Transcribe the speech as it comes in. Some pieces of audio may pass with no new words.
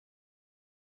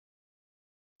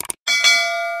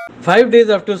5 days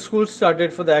after school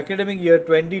started for the academic year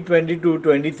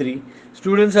 2022-23,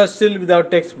 students are still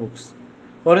without textbooks.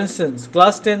 For instance,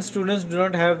 class 10 students do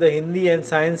not have the Hindi and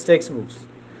science textbooks.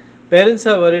 Parents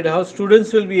are worried how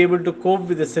students will be able to cope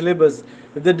with the syllabus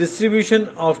if the distribution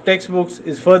of textbooks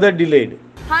is further delayed.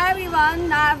 Hi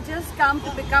everyone, I've just come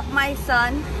to pick up my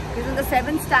son. He's in the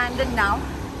 7th standard now.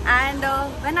 And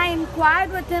when I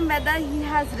inquired with him whether he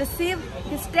has received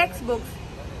his textbooks,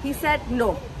 he said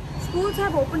no. Schools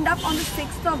have opened up on the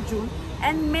 6th of June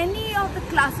and many of the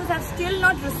classes have still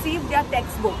not received their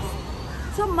textbooks.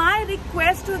 So my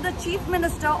request to the Chief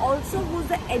Minister, also who's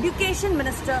the Education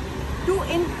Minister, to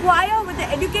inquire with the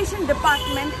Education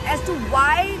Department as to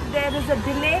why there is a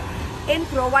delay in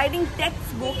providing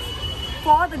textbooks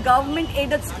for the government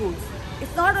aided schools.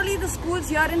 It's not only the schools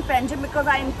here in Panjim, because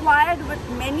I inquired with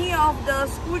many of the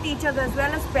school teachers as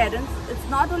well as parents. It's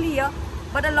not only here,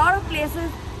 but a lot of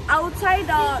places outside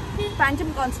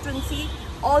Panjim constituency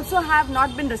also have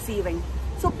not been receiving.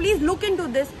 So please look into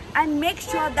this and make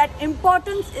sure that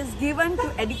importance is given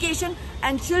to education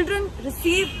and children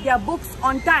receive their books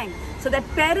on time, so that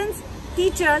parents,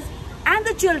 teachers and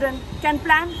the children can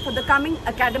plan for the coming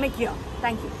academic year.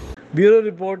 Thank you. Bureau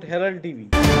Report, Herald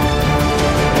TV.